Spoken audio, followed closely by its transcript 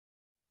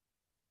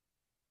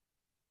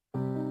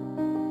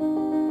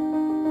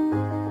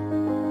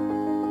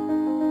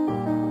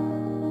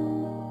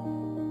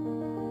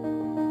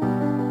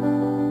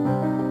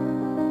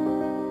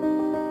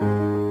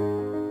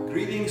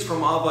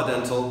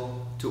Aavadental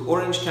to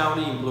Orange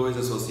County Employees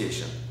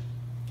Association.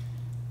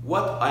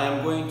 What I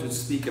am going to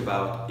speak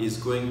about is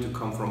going to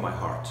come from my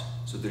heart.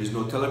 So there is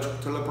no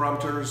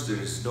teleprompters, there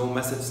is no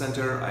message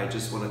center. I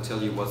just want to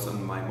tell you what's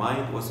on my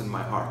mind, what's in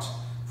my heart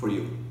for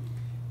you.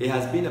 It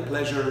has been a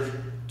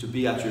pleasure to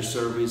be at your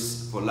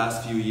service for the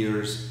last few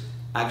years,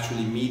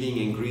 actually meeting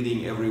and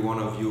greeting every one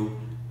of you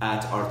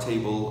at our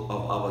table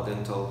of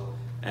Aavadental,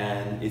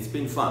 and it's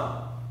been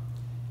fun.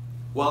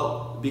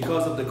 Well,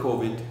 because of the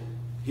COVID,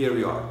 here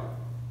we are.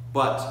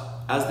 But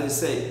as they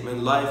say,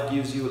 when life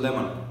gives you a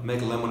lemon,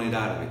 make lemonade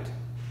out of it.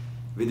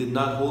 We did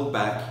not hold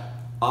back.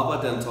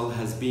 Aavadental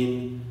has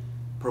been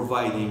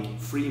providing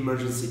free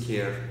emergency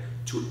care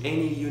to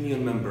any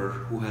union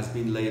member who has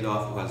been laid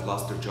off, who has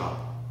lost their job.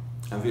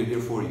 And we're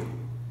here for you.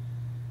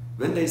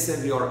 When they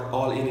say we are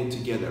all in it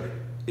together,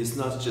 it's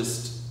not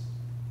just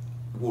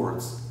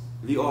words.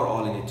 We are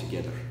all in it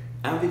together.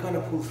 And we're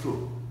gonna pull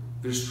through.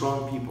 We're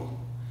strong people.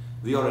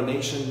 We are a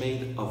nation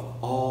made of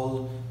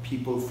all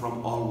people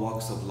from all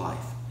walks of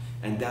life.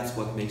 And that's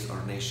what makes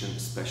our nation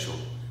special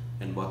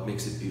and what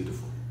makes it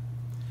beautiful.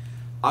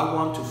 I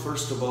want to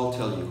first of all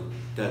tell you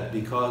that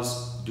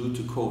because due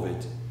to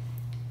COVID,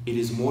 it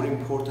is more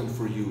important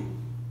for you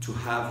to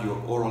have your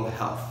oral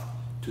health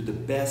to the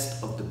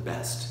best of the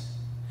best.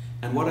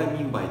 And what I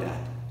mean by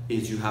that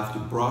is you have to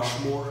brush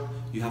more,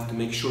 you have to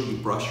make sure you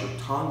brush your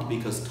tongue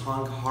because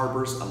tongue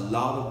harbors a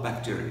lot of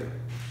bacteria.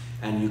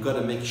 And you got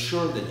to make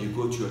sure that you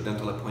go to your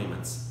dental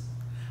appointments.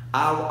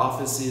 Our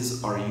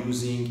offices are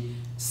using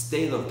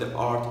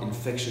state-of-the-art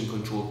infection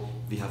control.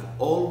 We have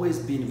always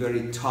been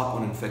very top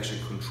on infection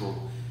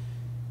control.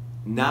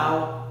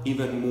 Now,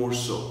 even more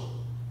so.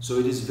 So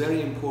it is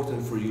very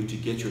important for you to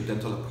get your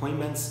dental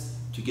appointments,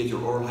 to get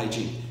your oral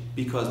hygiene,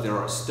 because there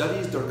are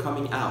studies that are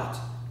coming out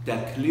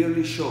that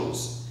clearly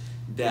shows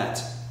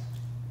that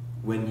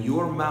when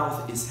your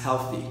mouth is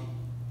healthy,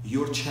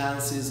 your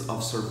chances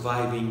of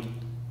surviving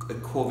a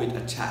COVID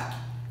attack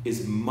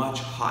is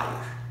much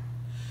higher.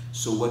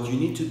 So what you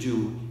need to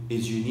do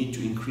is you need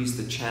to increase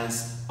the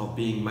chance of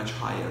being much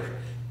higher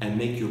and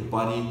make your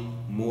body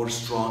more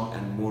strong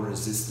and more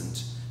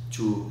resistant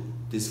to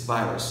this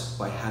virus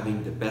by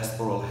having the best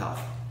oral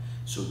health.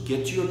 So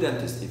get to your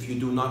dentist. If you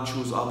do not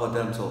choose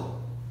Aavadental,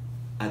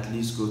 at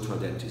least go to a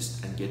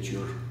dentist and get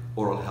your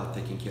oral health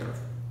taken care of.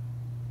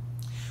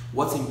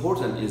 What's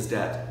important is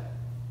that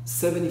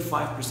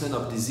 75%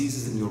 of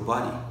diseases in your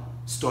body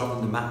start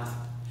in the mouth.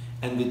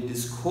 And with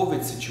this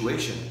COVID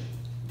situation,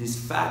 this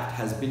fact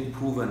has been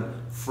proven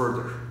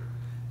further.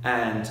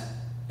 And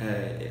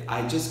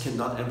I just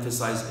cannot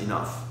emphasize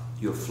enough.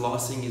 Your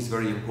flossing is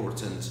very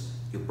important.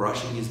 Your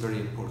brushing is very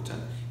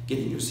important.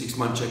 Getting your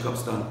 6-month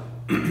checkups done,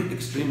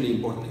 extremely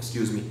important,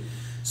 excuse me.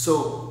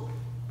 So,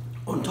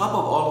 on top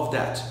of all of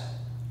that,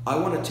 I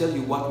want to tell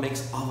you what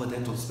makes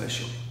Aavadental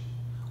special.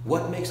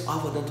 What makes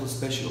Aavadental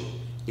special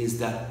is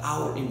that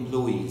our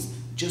employees,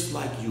 just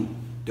like you,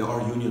 they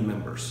are union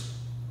members.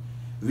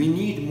 We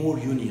need more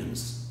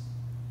unions.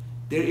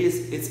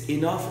 It's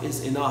enough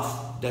is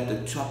enough that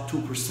the top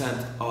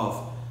 2%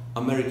 of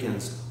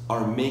Americans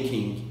are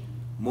making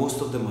most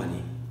of the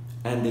money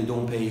and they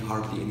don't pay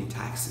hardly any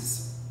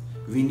taxes.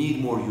 We need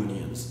more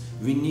unions.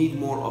 We need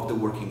more of the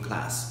working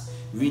class.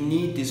 We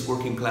need this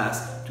working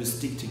class to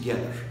stick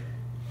together.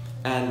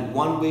 And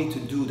one way to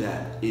do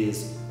that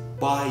is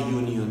buy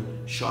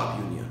union, shop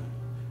union.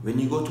 When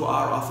you go to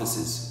our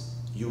offices,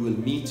 you will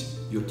meet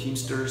your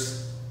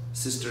Teamsters,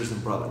 sisters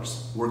and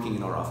brothers working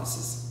in our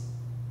offices.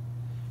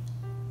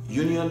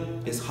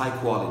 Union is high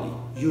quality,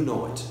 you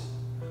know it.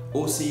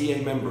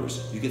 OCEA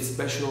members, you get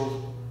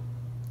special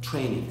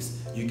trainings,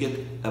 you get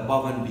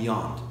above and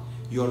beyond.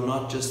 You're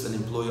not just an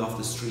employee off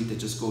the street that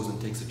just goes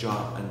and takes a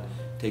job and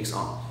takes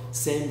on.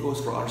 Same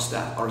goes for our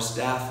staff. Our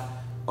staff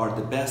are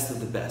the best of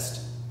the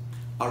best.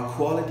 Our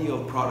quality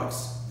of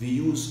products, we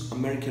use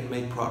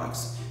American-made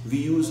products. We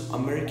use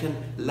American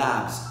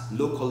labs,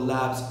 local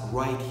labs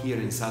right here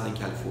in Southern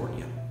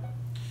California.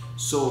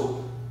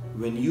 So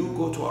when you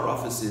go to our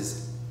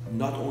offices,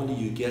 not only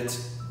you get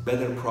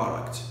better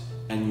product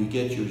and you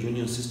get your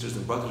union sisters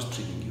and brothers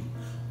treating you,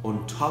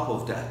 on top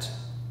of that,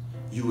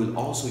 you will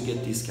also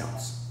get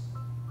discounts.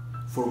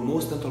 For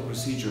most dental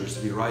procedures,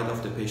 we write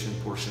off the patient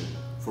portion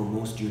for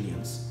most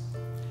unions.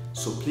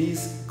 So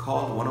please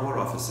call one of our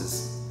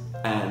offices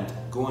and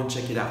go and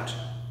check it out.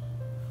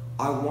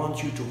 I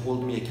want you to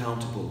hold me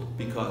accountable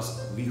because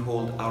we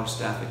hold our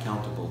staff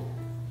accountable.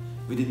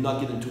 We did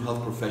not get into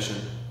health profession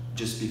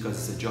just because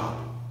it's a job.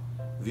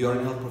 We are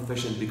in health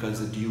profession because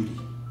it's a duty.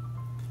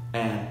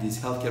 And these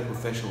healthcare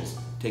professionals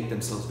take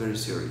themselves very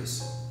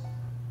serious.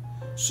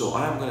 So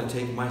I am going to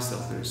take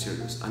myself very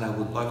serious, and I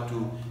would like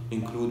to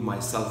include my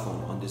cell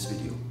phone on this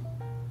video.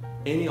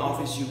 Any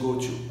office you go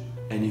to,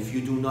 and if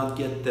you do not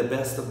get the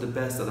best of the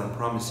best that I'm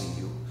promising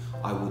you,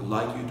 I would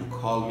like you to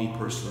call me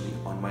personally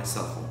on my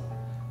cell phone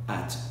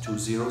at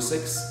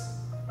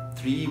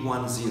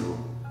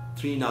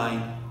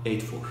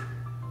 206-310-3984.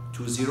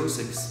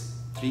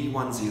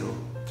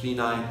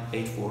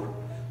 206-310-3984.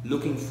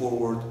 Looking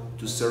forward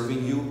to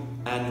serving you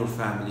and your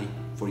family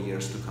for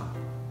years to come.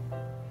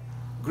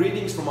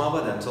 Greetings from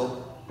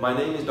Aavadental. My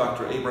name is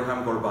Dr.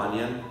 Abraham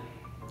Gorbanian.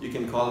 You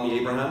can call me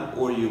Abraham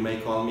or you may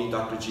call me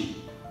Dr. G.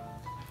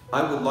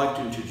 I would like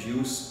to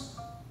introduce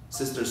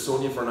Sister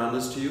Sonia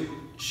Fernandez to you.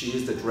 She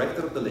is the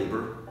Director of the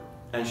Labor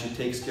and she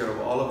takes care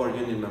of all of our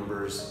union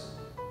members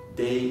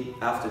day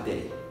after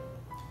day.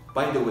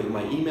 By the way,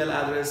 my email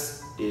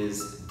address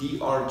is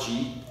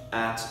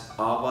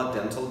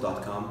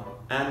drg@aavadental.com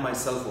and my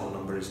cell phone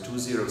number is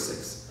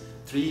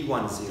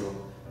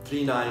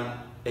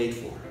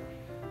 206-310-3984.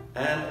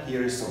 And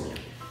here is Sonia.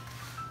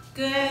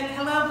 Good.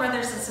 Hello,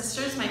 brothers and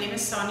sisters. My name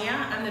is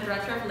Sonia. I'm the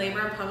Director of Labor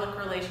and Public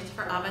Relations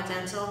for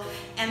Aavadental.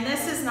 And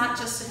this is not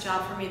just a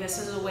job for me, this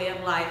is a way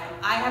of life.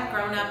 I have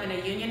grown up in a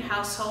union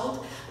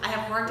household. I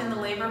have worked in the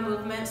labor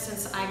movement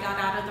since I got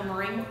out of the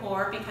Marine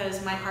Corps because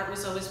my heart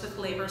was always with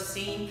labor,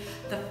 seeing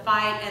the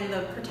fight and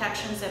the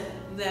protections that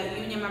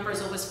union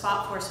members always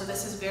fought for. So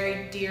this is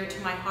very dear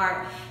to my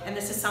heart, and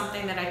this is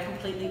something that I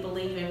completely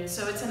believe in.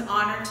 So it's an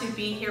honor to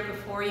be here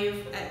before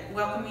you,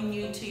 welcoming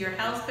you to your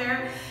health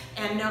fair.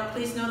 And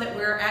please know that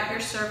we're at your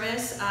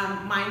service.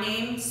 My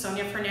name,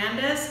 Sonia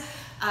Fernandez,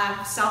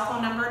 cell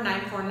phone number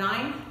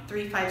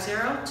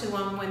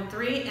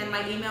 949-350-2113, and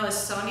my email is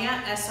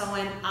Sonia,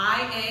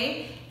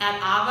 S-O-N-I-A,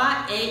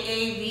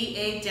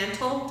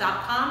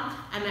 @aavadental.com.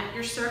 I'm at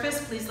your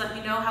service. Please let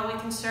me know how we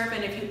can serve,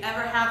 and if you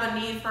ever have a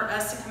need for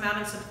us to come out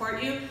and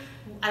support you,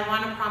 I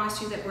want to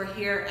promise you that we're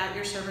here at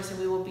your service and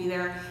we will be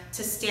there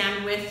to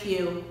stand with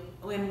you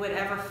in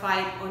whatever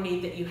fight or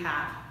need that you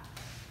have.